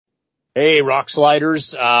Hey, Rock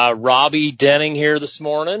Sliders. Robbie Denning here this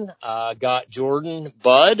morning. Got Jordan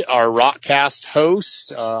Budd, our Rockcast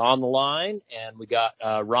host, on the line, and we got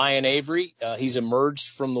Ryan Avery. He's emerged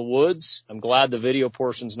from the woods. I'm glad the video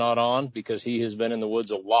portion's not on because he has been in the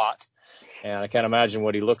woods a lot, and I can't imagine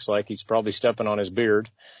what he looks like. He's probably stepping on his beard.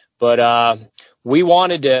 But we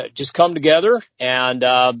wanted to just come together, and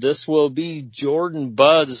this will be Jordan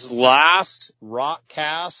Budd's last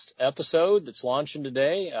Rockcast episode that's launching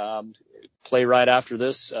today. Play right after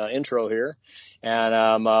this intro here.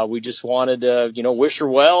 And we just wanted to, wish her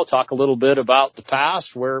well, talk a little bit about the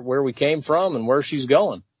past, where we came from and where she's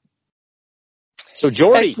going. So,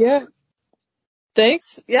 Jordy. Heck yeah.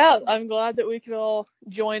 Thanks. Yeah, I'm glad that we could all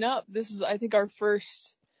join up. This is, I think,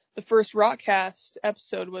 the first Rockcast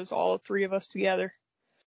episode was all three of us together.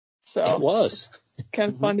 So it was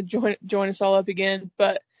kind of fun to join us all up again.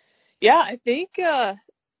 But yeah, I think when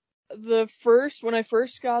I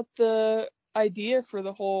first got the idea for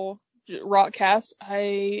the whole Rockcast,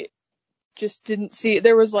 I just didn't see it.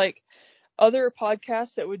 There was like other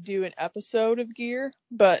podcasts that would do an episode of gear,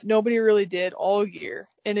 but nobody really did all gear.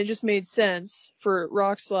 And it just made sense for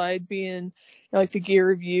Rockslide being like the gear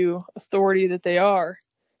review authority that they are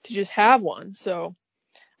to just have one. So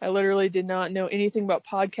I literally did not know anything about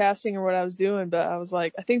podcasting or what I was doing, but I was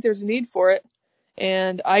like, I think there's a need for it.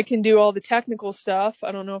 And I can do all the technical stuff.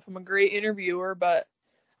 I don't know if I'm a great interviewer, but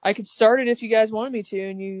I could start it if you guys wanted me to,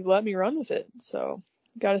 and you let me run with it. So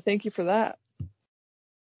got to thank you for that.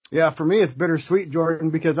 Yeah, for me, it's bittersweet, Jordan,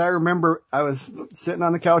 because I remember I was sitting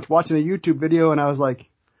on the couch watching a YouTube video and I was like,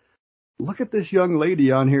 look at this young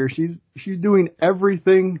lady on here. She's doing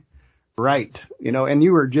everything right, and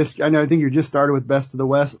you were I think you just started with Best of the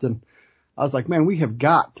West, and I was like, man, we have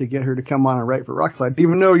got to get her to come on and write for Rockslide,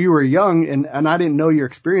 even though you were young and I didn't know your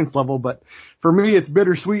experience level. But for me, it's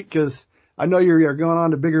bittersweet because I know you're going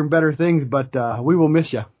on to bigger and better things, but we will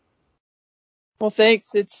miss you. Well,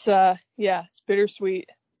 thanks. It's it's bittersweet.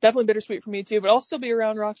 Definitely bittersweet for me too, but I'll still be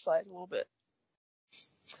around Rockslide a little bit.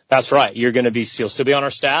 That's right. You'll still be on our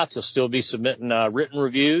staff. You'll still be submitting written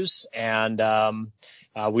reviews, and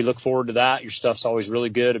we look forward to that. Your stuff's always really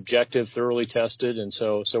good, objective, thoroughly tested, and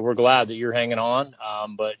so we're glad that you're hanging on.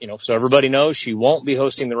 But so everybody knows she won't be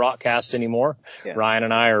hosting the Rockcast anymore. Yeah. Ryan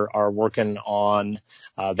and I are working on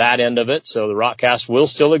that end of it, so the Rockcast will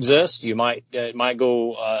still exist. It might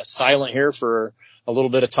go silent here for a little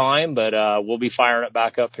bit of time, but we'll be firing it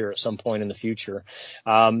back up here at some point in the future.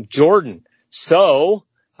 Jordan, so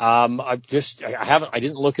I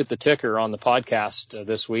didn't look at the ticker on the podcast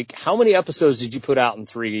this week. How many episodes did you put out in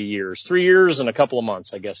 3 years? 3 years and a couple of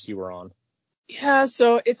months, I guess you were on. Yeah,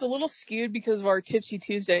 so it's a little skewed because of our Tipsy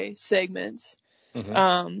Tuesday segments.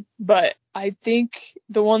 Mm-hmm. But I think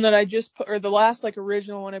the one that I just put, or the last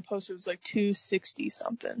original one I posted was 260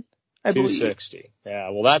 something. 260. Yeah.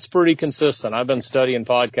 Well, that's pretty consistent. I've been studying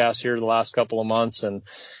podcasts here the last couple of months, and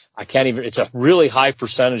it's a really high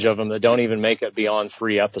percentage of them that don't even make it beyond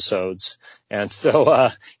 3 episodes. And so,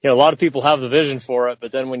 a lot of people have the vision for it,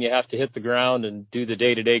 but then when you have to hit the ground and do the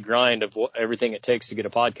day-to-day grind of everything it takes to get a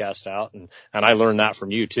podcast out, and I learned that from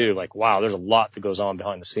you too, wow, there's a lot that goes on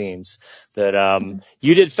behind the scenes that,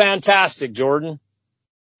 you did fantastic, Jordan.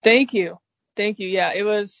 Thank you. Yeah, it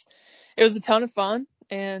was a ton of fun,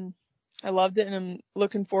 and I loved it, and I'm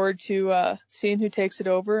looking forward to seeing who takes it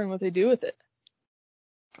over and what they do with it.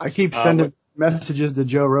 I keep sending messages to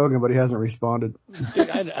Joe Rogan, but he hasn't responded.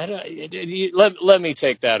 Dude, let me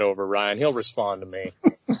take that over, Ryan. He'll respond to me.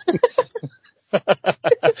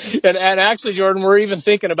 and actually, Jordan, we're even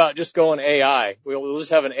thinking about just going AI. We'll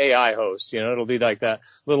just have an AI host. It'll be like that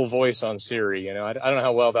little voice on Siri. I don't know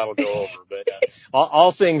how well that'll go over, but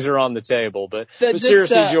all things are on the table. But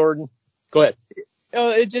seriously, Jordan, go ahead.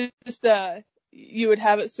 Oh, it just you would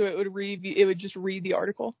have it so it would just read the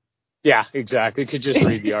article. Yeah, exactly. It could just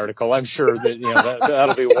read the article. I'm sure that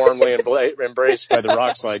that'll be warmly embraced by the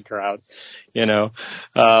Rockslide crowd.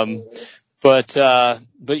 But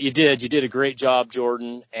you did a great job,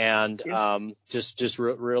 Jordan, and just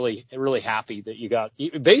really happy that you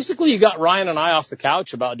got Ryan and I off the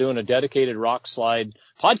couch about doing a dedicated Rockslide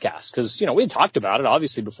podcast, because we had talked about it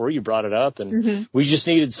obviously before you brought it up, and we just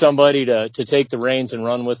needed somebody to take the reins and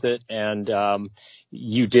run with it, and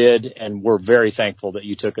you did, and we're very thankful that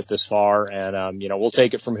you took it this far, and we'll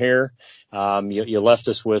take it from here. You left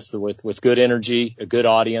us with good energy, a good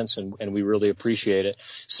audience, and we really appreciate it.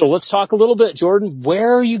 So let's talk a little bit, Jordan.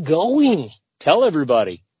 Where are you going? Tell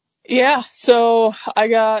everybody. Yeah, so I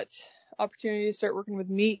got opportunity to start working with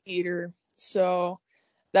Meat Eater, so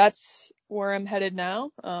that's where I'm headed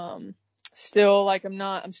now. Still,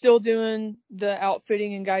 I'm still doing the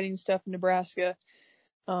outfitting and guiding stuff in Nebraska,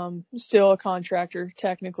 Still a contractor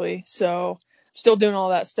technically, so still doing all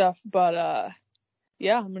that stuff. But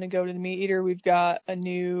yeah, I'm gonna go to the Meat Eater. We've got a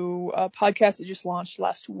new podcast that just launched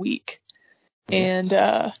last week, and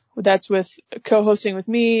that's with co-hosting with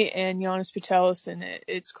me and Giannis Patelis, and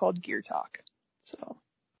it's called Gear Talk. So.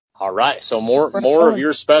 All right. So more of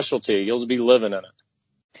your specialty. You'll be living in it.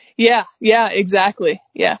 Yeah, exactly.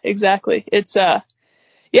 It's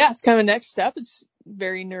it's kind of a next step. It's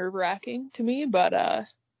very nerve-wracking to me, but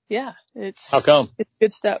yeah, How come? it's a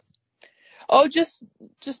good step. Oh, just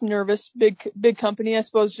nervous. Big company, I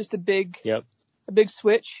suppose. Just a big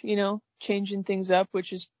switch. Changing things up,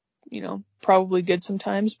 which is probably good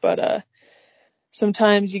sometimes, but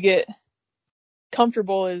sometimes you get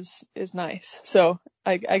comfortable is nice. So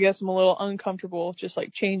I guess I'm a little uncomfortable, just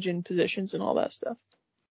like changing positions and all that stuff.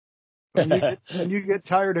 When you get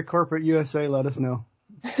tired of corporate USA, let us know.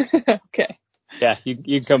 Okay. Yeah, you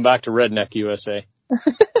can come back to Redneck USA.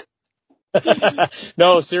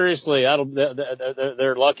 No, seriously,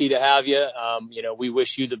 they're lucky to have you. We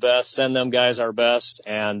wish you the best. Send them guys our best.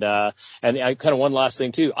 And I kind of one last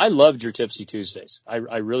thing too. I loved your Tipsy Tuesdays.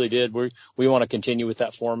 I really did. We want to continue with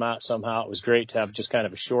that format somehow. It was great to have just kind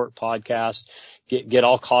of a short podcast, get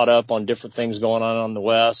all caught up on different things going on the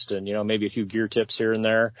West, and maybe a few gear tips here and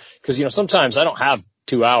there. Because sometimes I don't have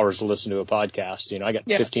 2 hours to listen to a podcast. I got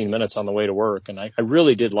 15 minutes on the way to work, and I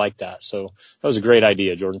really did like that. So that was a great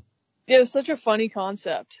idea, Jordan. It was such a funny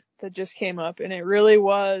concept that just came up, and it really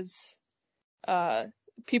was.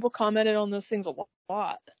 People commented on those things a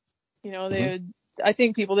lot. They would. I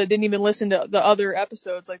think people that didn't even listen to the other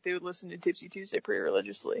episodes, like they would listen to Tipsy Tuesday pretty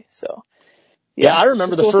religiously. So. Yeah, I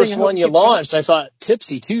remember the first one you launched. I thought,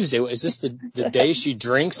 Tipsy Tuesday, is this the day she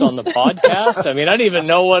drinks on the podcast? I mean, I didn't even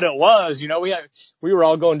know what it was. We were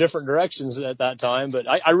all going different directions at that time, but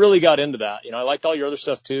I really got into that. I liked all your other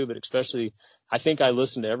stuff too, but especially, I think I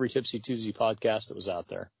listened to every Tipsy Tuesday podcast that was out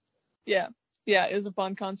there. Yeah, it was a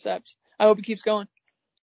fun concept. I hope it keeps going.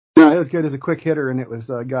 No, it was good as a quick hitter, and it was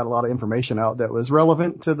got a lot of information out that was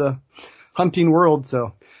relevant to the hunting world.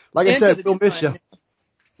 So, like I said, we'll miss you.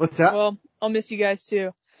 What's that? Well, I'll miss you guys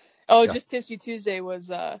too. Oh, yeah. Just Tipsy Tuesday was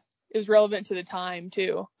it was relevant to the time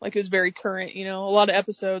too. Like it was very current, a lot of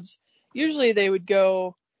episodes. Usually they would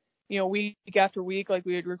go, week after week, like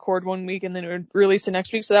we would record one week and then it would release the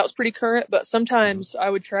next week. So that was pretty current, but sometimes I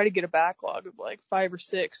would try to get a backlog of like 5 or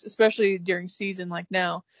 6, especially during season like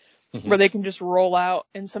now, where they can just roll out,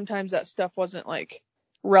 and sometimes that stuff wasn't like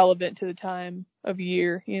relevant to the time of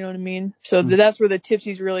year, you know what I mean? So that's where the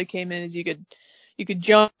Tipsies really came in, is you could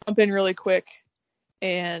jump in really quick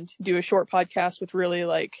and do a short podcast with really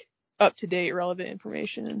like up-to-date relevant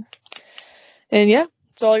information. And yeah,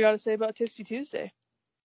 that's all I got to say about Tipsy Tuesday.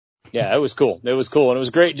 Yeah, it was cool. And it was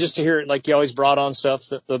great just to hear it. Like you always brought on stuff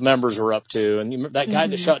that the members were up to. And that guy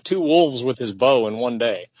that shot 2 wolves with his bow in one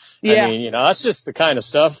day. Yeah. I mean, that's just the kind of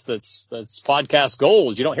stuff that's podcast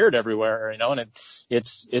gold. You don't hear it everywhere, and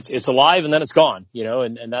it's alive and then it's gone,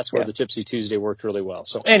 and that's where the Tipsy Tuesday worked really well.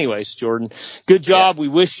 So anyways, Jordan, good job. Yeah. We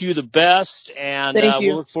wish you the best, and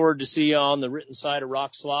we'll look forward to see you on the written side of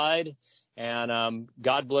Rock Slide. And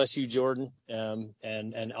God bless you, Jordan,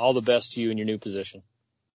 and all the best to you in your new position.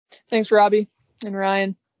 Thanks, Robbie and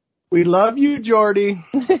Ryan. We love you, Jordy.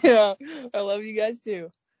 Yeah, I love you guys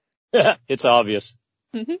too. It's obvious.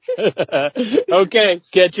 Okay,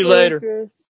 catch you later. Okay.